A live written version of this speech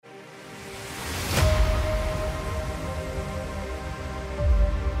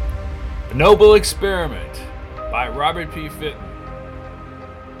A Noble Experiment by Robert P. Fitton.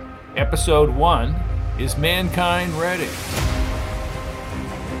 Episode 1, Is Mankind Ready?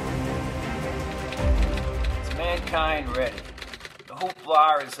 Is mankind ready? The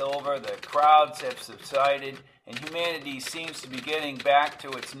hoopla is over, the crowds have subsided, and humanity seems to be getting back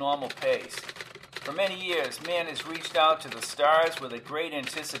to its normal pace. For many years, man has reached out to the stars with a great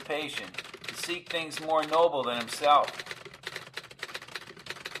anticipation to seek things more noble than himself.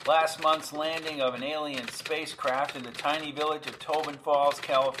 Last month's landing of an alien spacecraft in the tiny village of Tobin Falls,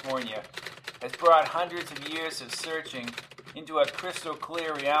 California, has brought hundreds of years of searching into a crystal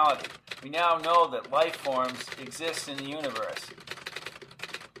clear reality. We now know that life forms exist in the universe.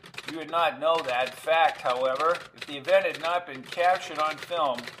 We would not know that fact, however, if the event had not been captured on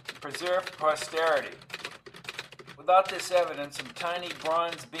film and preserved for posterity. Without this evidence of tiny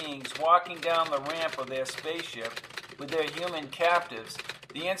bronze beings walking down the ramp of their spaceship with their human captives,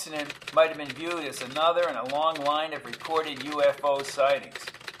 the incident might have been viewed as another in a long line of recorded UFO sightings.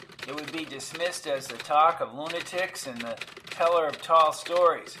 It would be dismissed as the talk of lunatics and the teller of tall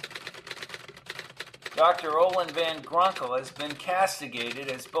stories. Dr. Olin Van Grunkel has been castigated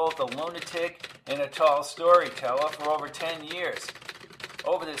as both a lunatic and a tall storyteller for over 10 years.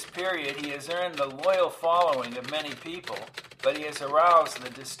 Over this period, he has earned the loyal following of many people, but he has aroused the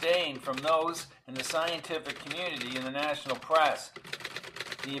disdain from those in the scientific community and the national press.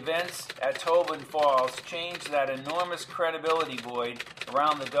 The events at Tobin Falls changed that enormous credibility void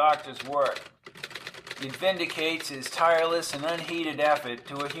around the doctor's work. It vindicates his tireless and unheeded effort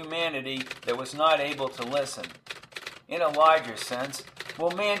to a humanity that was not able to listen. In a larger sense, will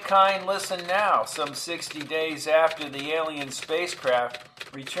mankind listen now, some 60 days after the alien spacecraft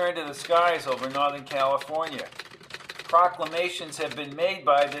returned to the skies over Northern California? Proclamations have been made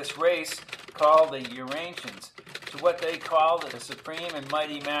by this race, called the Urantians, to what they call the supreme and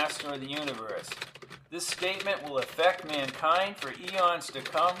mighty master of the universe. This statement will affect mankind for eons to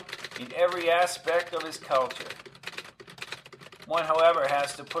come in every aspect of his culture. One, however,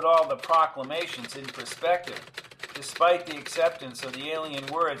 has to put all the proclamations in perspective, despite the acceptance of the alien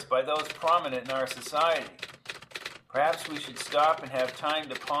words by those prominent in our society. Perhaps we should stop and have time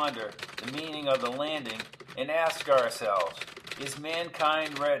to ponder the meaning of the landing and ask ourselves, is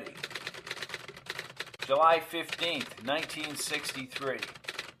mankind ready? July 15th, 1963.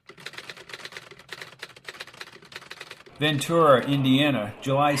 Ventura, Indiana,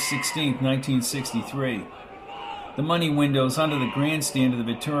 July 16, 1963. The money windows under the grandstand of the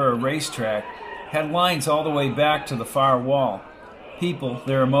Ventura racetrack had lines all the way back to the far wall. People,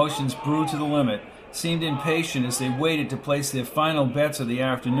 their emotions brewed to the limit, seemed impatient as they waited to place their final bets of the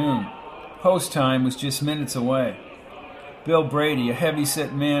afternoon. Post time was just minutes away. Bill Brady, a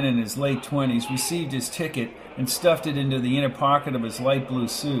heavy-set man in his late 20s, received his ticket and stuffed it into the inner pocket of his light blue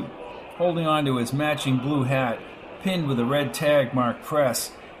suit. Holding on to his matching blue hat, pinned with a red tag marked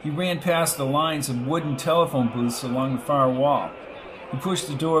press, he ran past the lines of wooden telephone booths along the far wall. He pushed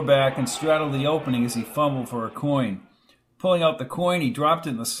the door back and straddled the opening as he fumbled for a coin. Pulling out the coin, he dropped it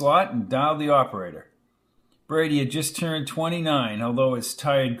in the slot and dialed the operator. Brady had just turned 29, although his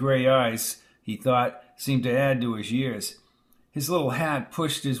tired gray eyes, he thought, seemed to add to his years. His little hat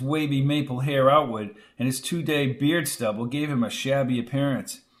pushed his wavy maple hair outward, and his 2-day beard stubble gave him a shabby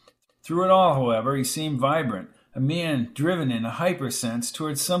appearance. Through it all, however, he seemed vibrant, a man driven in a hypersense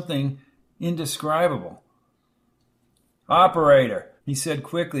towards something indescribable. "Operator," he said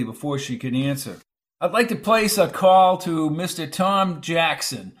quickly before she could answer. "I'd like to place a call to Mr. Tom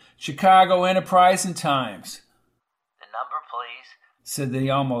Jackson, Chicago Enterprise and Times." "The number, please," said the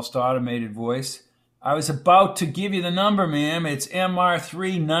almost automated voice. "I was about to give you the number, ma'am. It's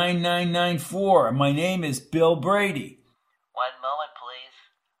MR39994. My name is Bill Brady." "One moment, please."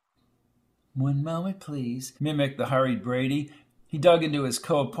 "One moment, please," mimicked the hurried Brady. He dug into his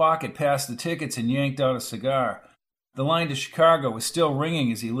coat pocket, passed the tickets, and yanked out a cigar. The line to Chicago was still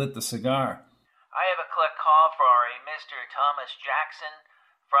ringing as he lit the cigar. "I have a quick call for a Mr. Thomas Jackson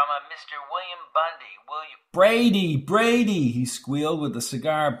from a Mr. William Bundy. Will you—" Brady, he squealed with the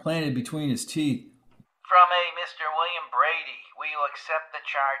cigar planted between his teeth. "From a Mr. William Brady. Will you accept the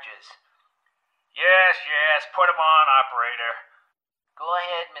charges?" Yes, put him on, operator." "Go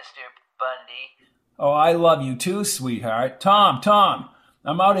ahead, Mr. Bundy." "Oh, I love you too, sweetheart. Tom,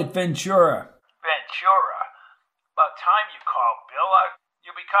 I'm out at Ventura." "Ventura? About time you called, Bill.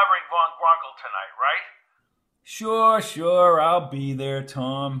 You'll be covering Von Grunkel tonight, right?" Sure, I'll be there,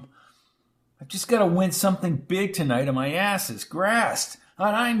 Tom. I've just got to win something big tonight or my ass is grassed.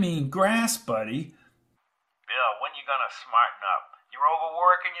 And I mean grass, buddy. "Bill, when you gonna smarten up? You're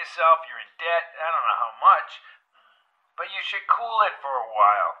overworking yourself, you're in debt, I don't know how much. But you should cool it for a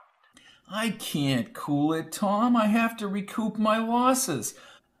while. I can't cool it, Tom. I have to recoup my losses.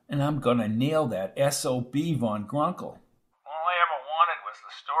 And I'm gonna nail that S.O.B. Von Grunkel. All I ever wanted was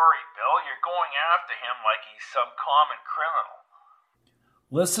the story, Bill. You're going after him like he's some common criminal.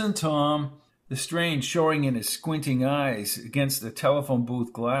 Listen, Tom. The strain showing in his squinting eyes against the telephone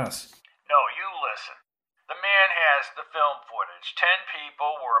booth glass. No, you listen. The man has the film footage. 10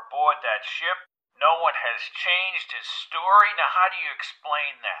 people were aboard that ship. No one has changed his story. Now, how do you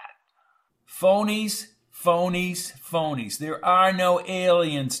explain that? Phonies, phonies, phonies. There are no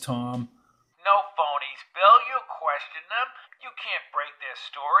aliens, Tom. No phonies, Bill. You question them. You can't break their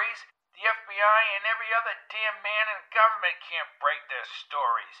stories. The FBI and every other damn man in government can't break their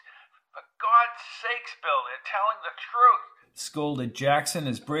stories. For God's sakes, Bill, they're telling the truth, Scolded Jackson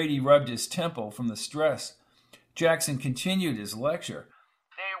as Brady rubbed his temple from the stress. Jackson continued his lecture.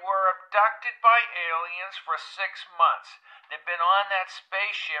 They were abducted by aliens for 6 months. They've been on that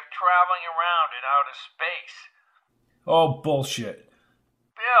spaceship traveling around in outer space. Oh, bullshit.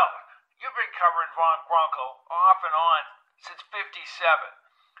 Bill, you've been covering Von Grunkel off and on since 57.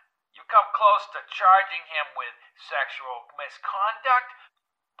 You come close to charging him with sexual misconduct,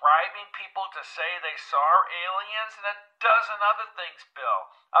 bribing people to say they saw aliens, and a dozen other things, Bill.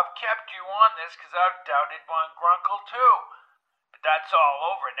 I've kept you on this because I've doubted Von Grunkel too. But that's all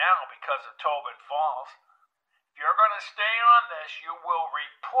over now because of Tobin Falls. If you're going to stay on this, you will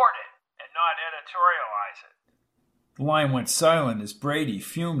report it and not editorialize it. The line went silent as Brady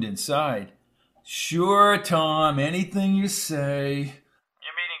fumed inside. Sure, Tom, anything you say.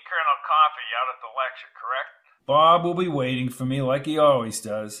 You're meeting Colonel Coffey out at the lecture, correct? Bob will be waiting for me like he always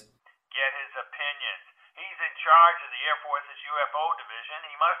does. Get his opinions. He's in charge of the Air Force's UFO division.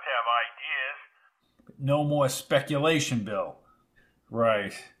 He must have ideas. But no more speculation, Bill.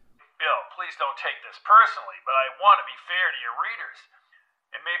 Right. Bill, please don't take this personally, but I want to be fair to your readers.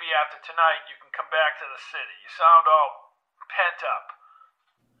 And maybe after tonight you can come back to the city. You sound all pent up.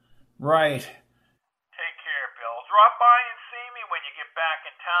 Right. Take care, Bill. Drop by and see me when you get back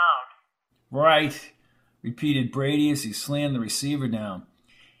in town. Right, repeated Brady as he slammed the receiver down.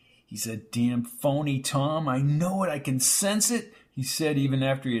 He's a damn phony, Tom. I know it. I can sense it, he said even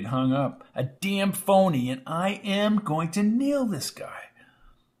after he had hung up. A damn phony, and I am going to nail this guy.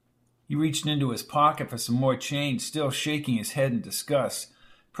 He reached into his pocket for some more change, still shaking his head in disgust.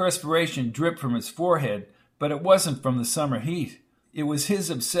 Perspiration dripped from his forehead, but it wasn't from the summer heat. It was his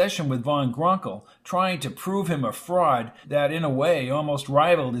obsession with Von Grunkel, trying to prove him a fraud that, in a way, almost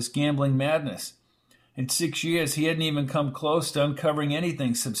rivaled his gambling madness. In 6 years, he hadn't even come close to uncovering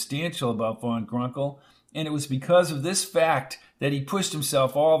anything substantial about Von Grunkel, and it was because of this fact that he pushed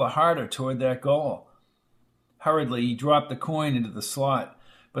himself all the harder toward that goal. Hurriedly, he dropped the coin into the slot,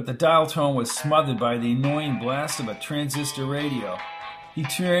 but the dial tone was smothered by the annoying blast of a transistor radio. He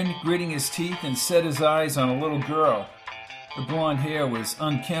turned, gritting his teeth, and set his eyes on a little girl. Her blonde hair was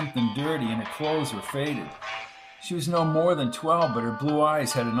unkempt and dirty, and her clothes were faded. She was no more than 12, but her blue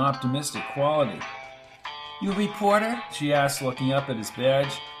eyes had an optimistic quality. "You a reporter?" she asked, looking up at his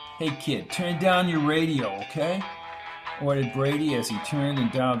badge. "Hey, kid, turn down your radio, okay?" ordered Brady as he turned and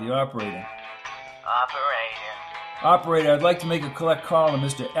dialed the operator. Operator. "Operator, I'd like to make a collect call to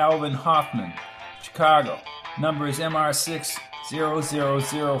Mr. Alvin Hoffman, Chicago. Number is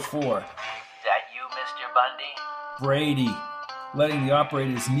MR60004. That you, Mr. Bundy? Brady," letting the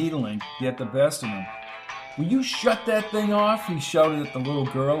operator's needling get the best of him. "Will you shut that thing off?" he shouted at the little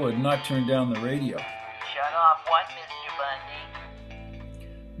girl who had not turned down the radio. Shut off what, Mr. Bundy?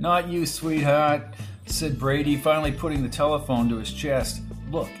 "Not you, sweetheart," said Brady, finally putting the telephone to his chest.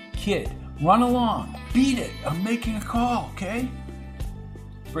 "Look, kid, run along. Beat it. I'm making a call, okay?"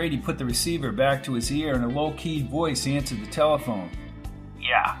 Brady put the receiver back to his ear and a low-keyed voice answered the telephone.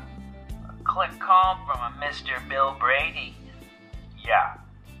 Yeah. A click call from a Mr. Bill Brady. Yeah.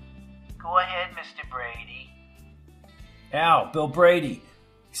 Go ahead, Mr. Brady. "Al, Bill Brady,"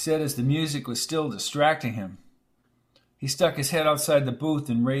 he said as the music was still distracting him. He stuck his head outside the booth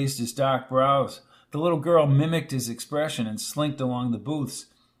and raised his dark brows. The little girl mimicked his expression and slinked along the booths.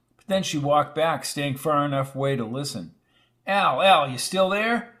 But then she walked back, staying far enough away to listen. Al, you still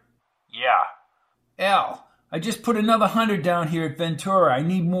there?" Yeah. "Al, I just put another 100 down here at Ventura. I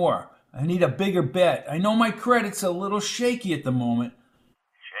need more. I need a bigger bet. I know my credit's a little shaky at the moment."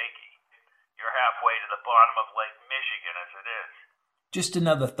 Shaky? You're halfway to the bottom of Lake Michigan as it is. "Just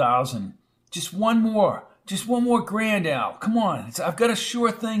another 1,000. Just one more. Just one more grand, Al. Come on. I've got a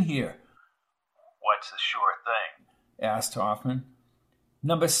sure thing here." What's the sure thing? asked Hoffman.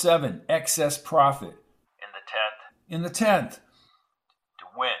 "Number 7, excess profit." In the 10th? "In the 10th. To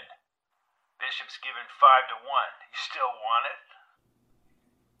win. Bishop's given 5-1. You still want it?"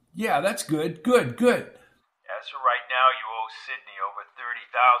 Yeah, that's good. Good, good. As for right now, you owe Sydney over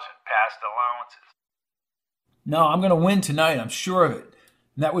 30,000 past allowances. No, I'm going to win tonight. I'm sure of it.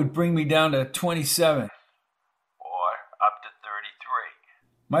 And that would bring me down to 27. Or up to 33.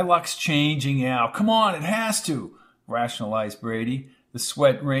 My luck's changing, Al. Come on, it has to, rationalized Brady, the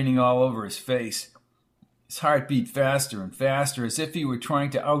sweat raining all over his face. His heart beat faster and faster, as if he were trying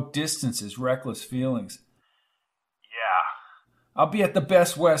to outdistance his reckless feelings. Yeah. I'll be at the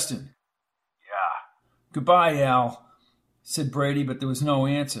Best Western. Yeah. Goodbye, Al, said Brady, but there was no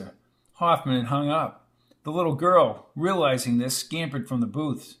answer. Hoffman had hung up. The little girl, realizing this, scampered from the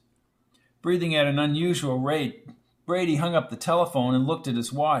booths. Breathing at an unusual rate, Brady hung up the telephone and looked at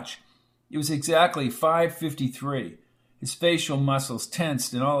his watch. It was exactly 5:53. His facial muscles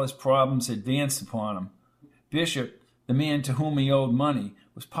tensed and all his problems advanced upon him. Bishop, the man to whom he owed money,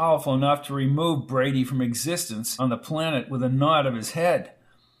 was powerful enough to remove Brady from existence on the planet with a nod of his head.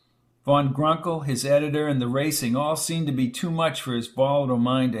 Von Grunkel, his editor, and the racing all seemed to be too much for his volatile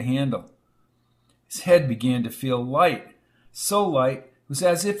mind to handle. His head began to feel light, so light it was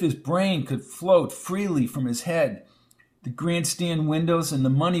as if his brain could float freely from his head. The grandstand windows and the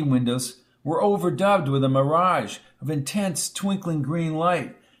money windows were overdubbed with a mirage of intense twinkling green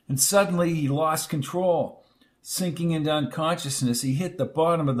light, and suddenly he lost control. Sinking into unconsciousness, he hit the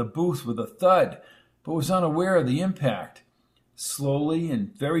bottom of the booth with a thud, but was unaware of the impact. Slowly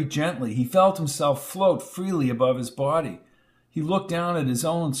and very gently, he felt himself float freely above his body. He looked down at his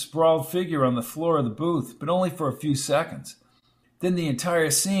own sprawled figure on the floor of the booth, but only for a few seconds. Then the entire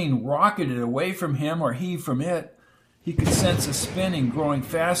scene rocketed away from him or he from it. He could sense a spinning growing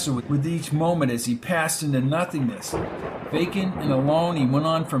faster with each moment as he passed into nothingness. Vacant and alone, he went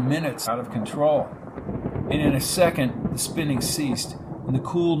on for minutes, out of control. And in a second, the spinning ceased, and the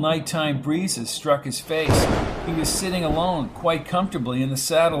cool nighttime breezes struck his face. He was sitting alone, quite comfortably, in the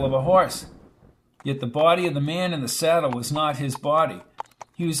saddle of a horse. Yet the body of the man in the saddle was not his body.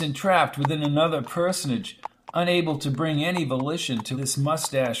 He was entrapped within another personage, unable to bring any volition to this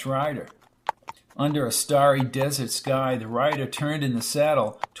mustache rider. Under a starry desert sky, the rider turned in the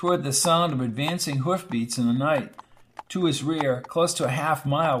saddle toward the sound of advancing hoofbeats in the night. To his rear, close to a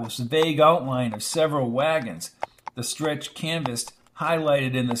half-mile, was the vague outline of several wagons, the stretched canvas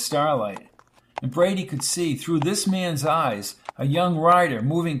highlighted in the starlight. And Brady could see, through this man's eyes, a young rider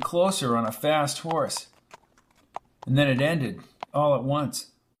moving closer on a fast horse. And then it ended, all at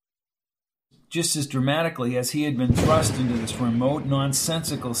once. Just as dramatically as he had been thrust into this remote,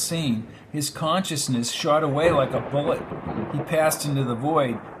 nonsensical scene, his consciousness shot away like a bullet. He passed into the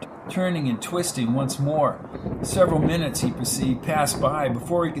void, turning and twisting once more. Several minutes, he perceived, passed by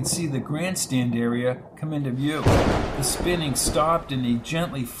before he could see the grandstand area come into view. The spinning stopped and he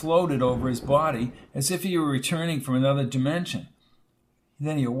gently floated over his body as if he were returning from another dimension.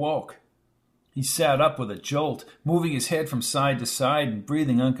 Then he awoke. He sat up with a jolt, moving his head from side to side and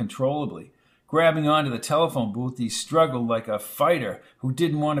breathing uncontrollably. Grabbing onto the telephone booth, he struggled like a fighter who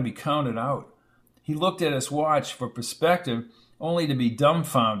didn't want to be counted out. He looked at his watch for perspective, only to be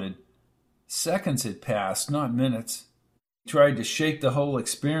dumbfounded. Seconds had passed, not minutes. He tried to shake the whole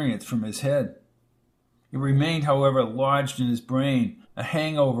experience from his head. It remained, however, lodged in his brain, a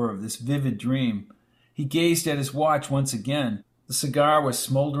hangover of this vivid dream. He gazed at his watch once again. The cigar was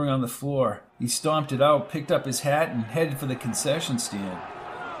smoldering on the floor. He stomped it out, picked up his hat, and headed for the concession stand.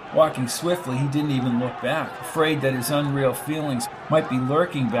 Walking swiftly, he didn't even look back, afraid that his unreal feelings might be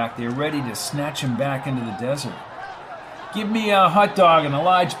lurking back there, ready to snatch him back into the desert. "Give me a hot dog and a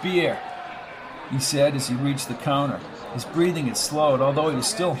large beer," he said as he reached the counter. His breathing had slowed, although he was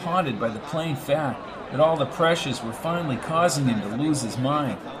still haunted by the plain fact that all the pressures were finally causing him to lose his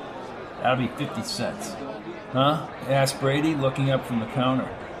mind. "That'll be 50 cents. "Huh?" asked Brady, looking up from the counter.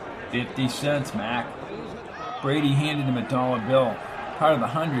 50 cents, Mac. Brady handed him a dollar bill, part of the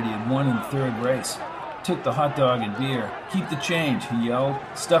 100 he had won in the third race. Took the hot dog and beer. "Keep the change," he yelled,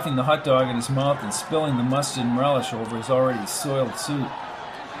 stuffing the hot dog in his mouth and spilling the mustard and relish over his already soiled suit.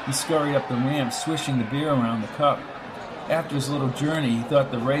 He scurried up the ramp, swishing the beer around the cup. After his little journey, he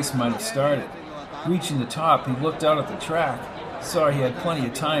thought the race might have started. Reaching the top, he looked out at the track, saw he had plenty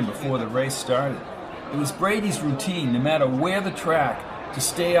of time before the race started. It was Brady's routine, no matter where the track, to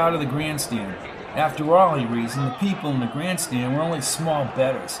stay out of the grandstand. After all, he reasoned, the people in the grandstand were only small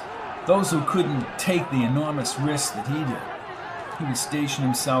bettors, those who couldn't take the enormous risks that he did. He would station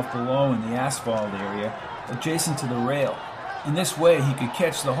himself below in the asphalt area, adjacent to the rail. In this way, he could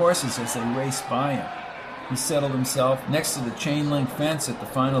catch the horses as they raced by him. He settled himself next to the chain-link fence at the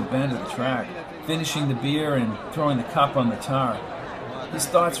final bend of the track, finishing the beer and throwing the cup on the tar. His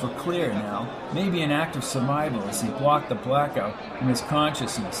thoughts were clear now, maybe an act of survival as he blocked the blackout from his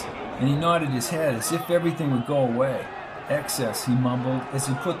consciousness, and he nodded his head as if everything would go away. Excess, he mumbled as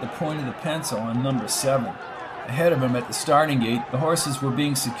he put the point of the pencil on number 7. Ahead of him at the starting gate, the horses were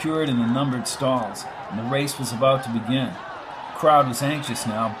being secured in the numbered stalls, and the race was about to begin. The crowd was anxious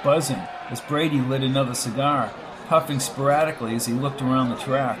now, buzzing, as Brady lit another cigar, puffing sporadically as he looked around the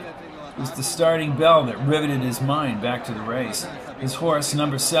track. It was the starting bell that riveted his mind back to the race. His horse,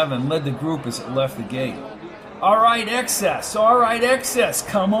 number 7, led the group as it left the gate. All right, Excess! All right, Excess!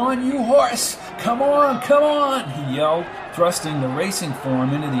 Come on, you horse! Come on, come on! He yelled, thrusting the racing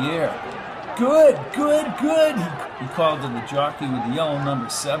form into the air. Good, good, good! He called to the jockey with the yellow number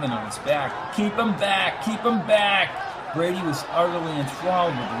 7 on his back. Keep him back! Keep him back! Brady was utterly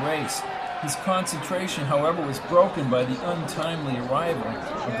enthralled with the race. His concentration, however, was broken by the untimely arrival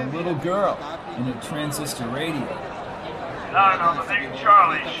of the little girl in a transistor radio. Tonight on the Big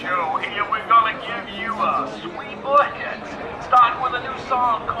Charlie Show, here we're gonna give you a sweet boy hit. Starting with a new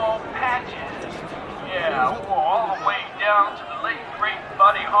song called Patches. Yeah, we'll go all the way down to the late great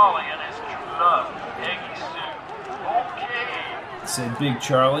Buddy Holly and his true love, Peggy Sue. Okay, said Big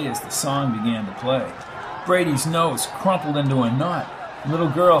Charlie as the song began to play. Brady's nose crumpled into a knot. The little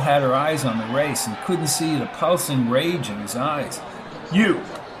girl had her eyes on the race and couldn't see the pulsing rage in his eyes. You!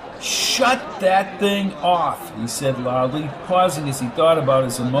 Shut that thing off, he said loudly, pausing as he thought about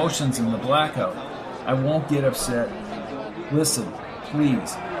his emotions in the blackout. I won't get upset. Listen,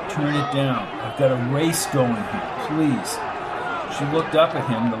 please, turn it down. I've got a race going here, please. She looked up at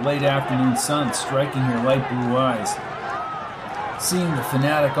him, the late afternoon sun striking her light blue eyes. Seeing the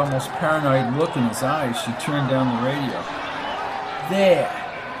fanatic, almost paranoid look in his eyes, she turned down the radio. There.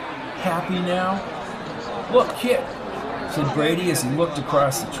 Happy now? Look, kid, said Brady as he looked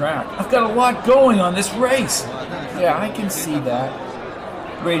across the track. I've got a lot going on this race. Yeah, I can see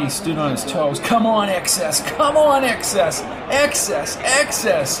that. Brady stood on his toes. Come on, Excess! Come on, Excess! Excess!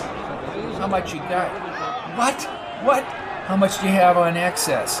 Excess! How much you got? What? What? How much do you have on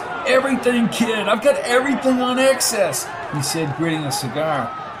Excess? Everything, kid! I've got everything on Excess! He said, gritting a cigar.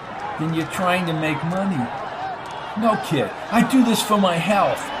 Then you're trying to make money. No, kid. I do this for my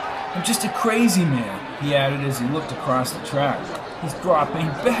health. I'm just a crazy man, he added as he looked across the track. He's dropping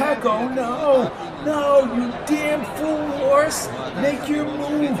back. Oh, no. No, you damn fool horse. Make your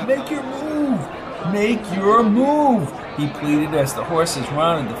move. Make your move. Make your move, he pleaded as the horses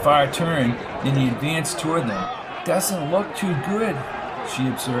rounded the far turn and he advanced toward them. Doesn't look too good, she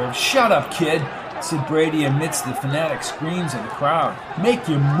observed. Shut up, kid, said Brady amidst the fanatic screams of the crowd. Make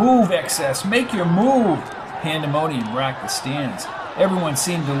your move, Excess. Make your move. Pandemonium racked the stands. Everyone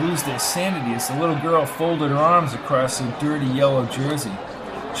seemed to lose their sanity as the little girl folded her arms across her dirty yellow jersey.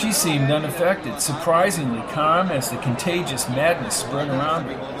 She seemed unaffected, surprisingly calm as the contagious madness spread around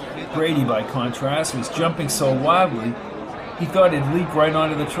her. Brady, by contrast, was jumping so wildly he thought he'd leap right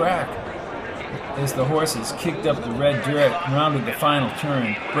onto the track. As the horses kicked up the red dirt and rounded the final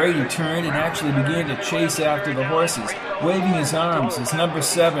turn, Brady turned and actually began to chase after the horses, waving his arms as number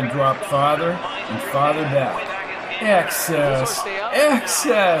 7 dropped farther and farther back. Excess!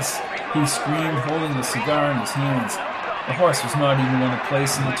 Excess! He screamed, holding the cigar in his hands. The horse was not even in a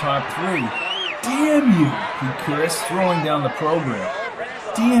place in the top 3. Damn you! He cursed, throwing down the program.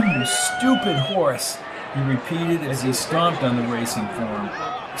 Damn you, stupid horse! He repeated as he stomped on the racing form.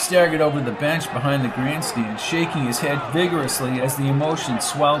 He staggered over the bench behind the grandstand, shaking his head vigorously as the emotion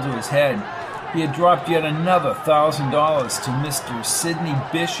swelled to his head. He had dropped yet another $1,000 to Mr. Sidney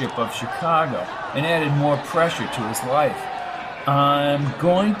Bishop of Chicago and added more pressure to his life. I'm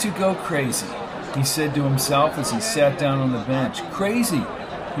going to go crazy, he said to himself as he sat down on the bench. Crazy,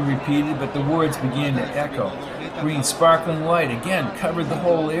 he repeated, but the words began to echo. Green sparkling light again covered the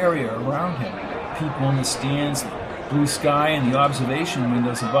whole area around him. People in the stands, blue sky, and the observation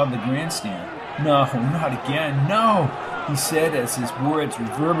windows above the grandstand. No, not again, no, he said as his words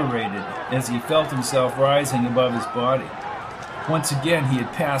reverberated as he felt himself rising above his body. Once again he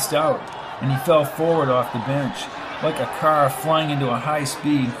had passed out, and he fell forward off the bench. Like a car flying into a high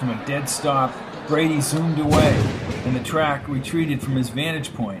speed from a dead stop, Brady zoomed away, and the track retreated from his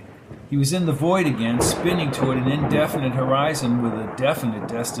vantage point. He was in the void again, spinning toward an indefinite horizon with a definite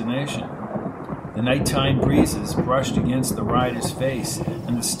destination. The nighttime breezes brushed against the rider's face,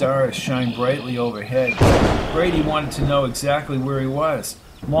 and the stars shined brightly overhead. Brady wanted to know exactly where he was,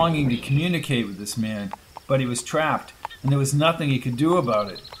 longing to communicate with this man, but he was trapped, and there was nothing he could do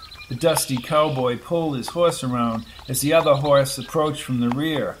about it. The dusty cowboy pulled his horse around as the other horse approached from the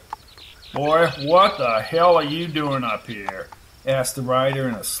rear. "Boy, what the hell are you doing up here?" asked the rider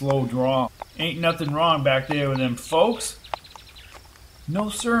in a slow drawl. "Ain't nothing wrong back there with them folks?" No,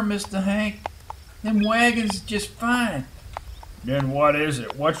 sir, Mr. Hank. Them wagons is just fine. Then what is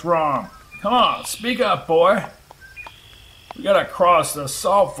it? What's wrong? Come on, speak up, boy. We gotta cross the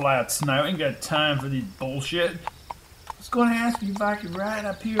salt flats tonight. We ain't got time for these bullshit. I was going to ask you if I could ride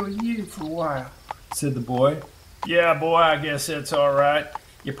up here with you for a while, said the boy. Yeah, boy, I guess that's all right.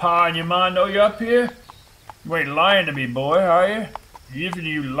 Your pa and your ma know you up here? You ain't lying to me, boy, are you? Even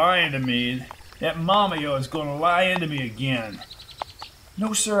you lying to me, that mom of yours gonna lie into me again.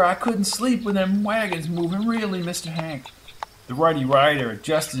 No, sir, I couldn't sleep with them wagons moving, really, Mr. Hank. The ruddy rider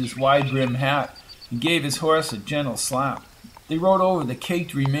adjusted his wide-brimmed hat and gave his horse a gentle slap. They rode over the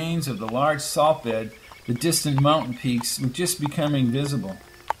caked remains of the large salt bed. The distant mountain peaks were just becoming visible.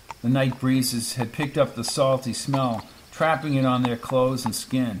 The night breezes had picked up the salty smell, trapping it on their clothes and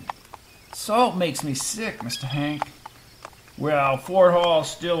skin. Salt makes me sick, Mr. Hank. Well, Fort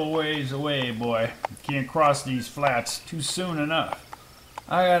Hall's still a ways away, boy. You can't cross these flats too soon enough.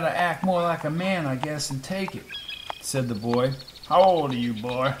 I gotta act more like a man, I guess, and take it, said the boy. How old are you,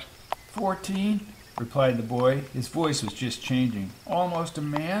 boy? 14, replied the boy. His voice was just changing. Almost a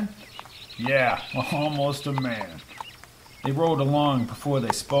man? Yeah, almost a man. They rode along before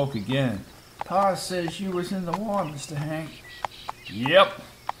they spoke again. Pa says you was in the war, Mr. Hank. Yep.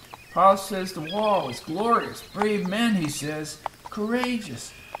 Pa says the war was glorious. Brave men, he says.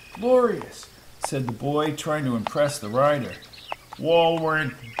 Courageous. Glorious, said the boy, trying to impress the rider. War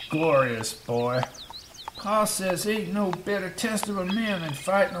weren't glorious, boy. Pa says ain't no better test of a man than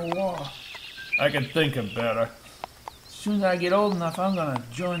fighting a war. I can think of better. As soon as I get old enough, I'm gonna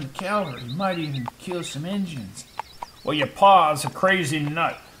join the cavalry. Might even kill some Injuns. Well, your pa's a crazy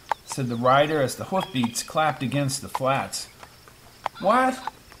nut, said the rider as the hoofbeats clapped against the flats. What?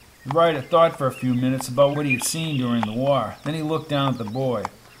 The rider thought for a few minutes about what he had seen during the war. Then he looked down at the boy.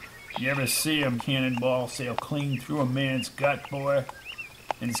 You ever see a cannonball sail clean through a man's gut, boy?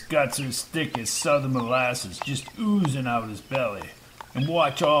 And his guts are as thick as southern molasses, just oozing out his belly. And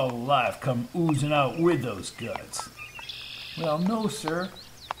watch all the life come oozing out with those guts. Well, no, sir.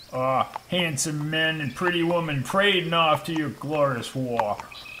 Handsome men and pretty women trading off to your glorious war.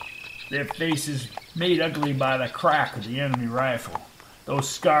 Their faces made ugly by the crack of the enemy rifle. Those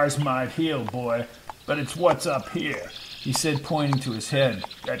scars might heal, boy, but it's what's up here, he said, pointing to his head,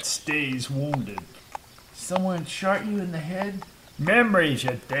 that stays wounded. Someone shot you in the head? Memories,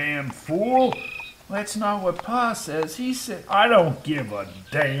 you damn fool. That's not what Pa says. He said... I don't give a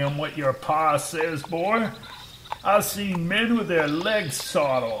damn what your pa says, boy. I've seen men with their legs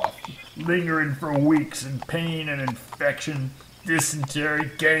sawed off, lingering for weeks in pain and infection,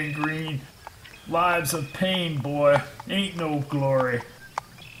 dysentery, gangrene. Lives of pain, boy. Ain't no glory.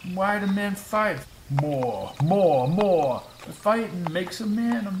 Why do men fight? More. The fighting makes a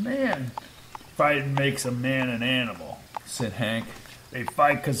man a man. Fighting makes a man an animal, said Hank. They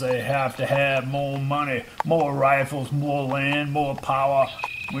fight 'cause they have to have more money, more rifles, more land, more power.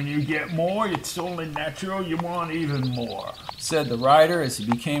 When you get more, it's only natural you want even more, said the rider as he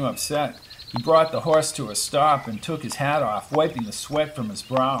became upset. He brought the horse to a stop and took his hat off, wiping the sweat from his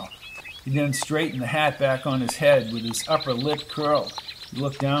brow. He then straightened the hat back on his head with his upper lip curled. He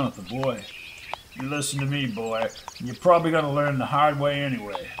looked down at the boy. You listen to me, boy, and you're probably going to learn the hard way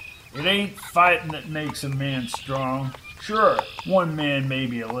anyway. It ain't fighting that makes a man strong. Sure, one man may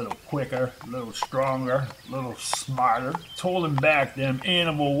be a little quicker, a little stronger, a little smarter. It's holding back them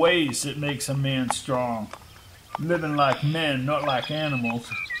animal ways that makes a man strong. Living like men, not like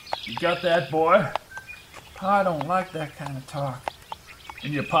animals. You got that, boy? Pa don't like that kind of talk.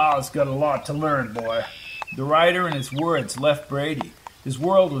 And your pa's got a lot to learn, boy. The rider and his words left Brady. His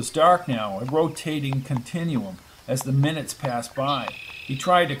world was dark now, a rotating continuum, as the minutes passed by. He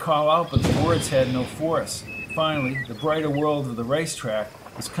tried to call out, but the words had no force. Finally, the brighter world of the racetrack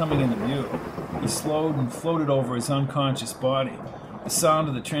was coming into view. He slowed and floated over his unconscious body. The sound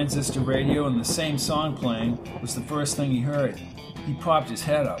of the transistor radio and the same song playing was the first thing he heard. He popped his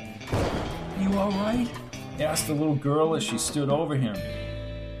head up. "Are you all right?" asked the little girl as she stood over him.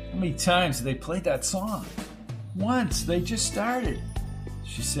 "How many times have they played that song?" "Once. They just started,"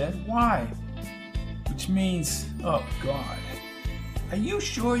 she said. "Why?" Which means, oh, God. "Are you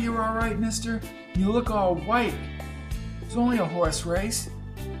sure you're all right, mister? You look all white. It's only a horse race."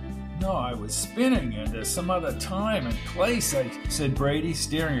 "No, I was spinning into some other time and place," said Brady,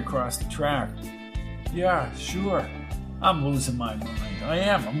 staring across the track. "Yeah, sure. I'm losing my mind.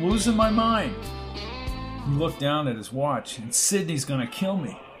 I'm losing my mind." He looked down at his watch. "And Sydney's gonna kill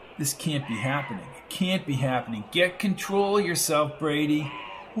me. This can't be happening. It can't be happening. Get control of yourself, Brady."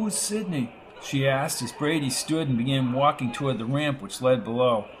 "Who's Sydney?" she asked as Brady stood and began walking toward the ramp which led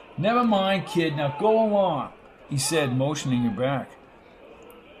below. "Never mind, kid. Now go along," he said, motioning her back.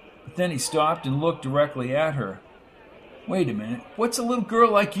 But then he stopped and looked directly at her. Wait a minute, what's a little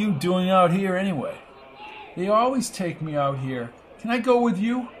girl like you doing out here anyway? They always take me out here. Can I go with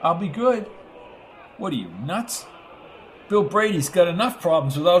you? I'll be good. What are you, nuts? Bill Brady's got enough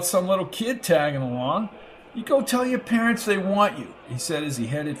problems without some little kid tagging along. You go tell your parents they want you, he said as he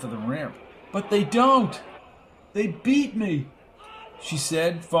headed for the ramp. But they don't. They beat me, she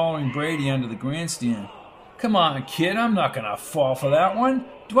said, following Brady under the grandstand. Come on, kid, I'm not going to fall for that one.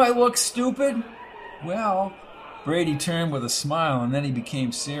 Do I look stupid? Well, Brady turned with a smile and then he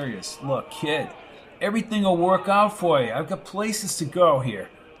became serious. Look, kid, everything will work out for you. I've got places to go here.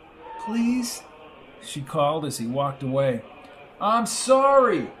 Please? She called as he walked away. I'm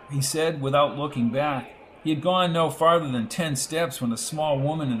sorry, he said without looking back. He had gone no farther than 10 steps when a small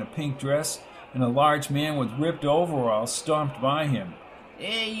woman in a pink dress and a large man with ripped overalls stomped by him.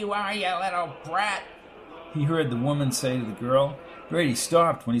 Here you are, you little brat, he heard the woman say to the girl. Brady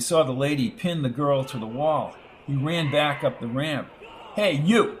stopped when he saw the lady pin the girl to the wall. He ran back up the ramp. Hey,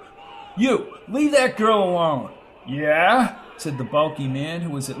 you! You! Leave that girl alone! Yeah? Said the bulky man,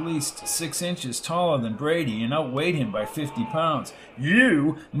 who was at least 6 inches taller than Brady and outweighed him by 50 pounds.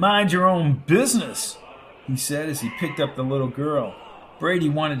 You mind your own business, he said as he picked up the little girl. Brady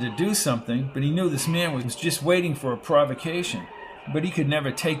wanted to do something, but he knew this man was just waiting for a provocation. But he could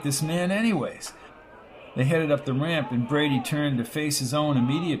never take this man anyways. They headed up the ramp, and Brady turned to face his own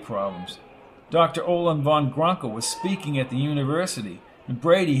immediate problems. Dr. Olin von Grunkel was speaking at the university, and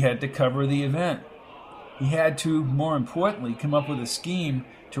Brady had to cover the event. He had to, more importantly, come up with a scheme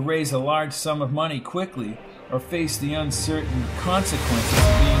to raise a large sum of money quickly or face the uncertain consequences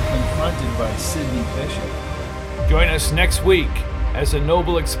of being confronted by Sidney Bishop. Join us next week as A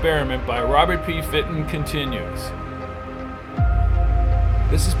Noble Experiment by Robert P. Fitton continues.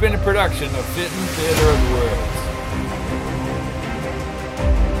 This has been a production of Fitton Theater of Words.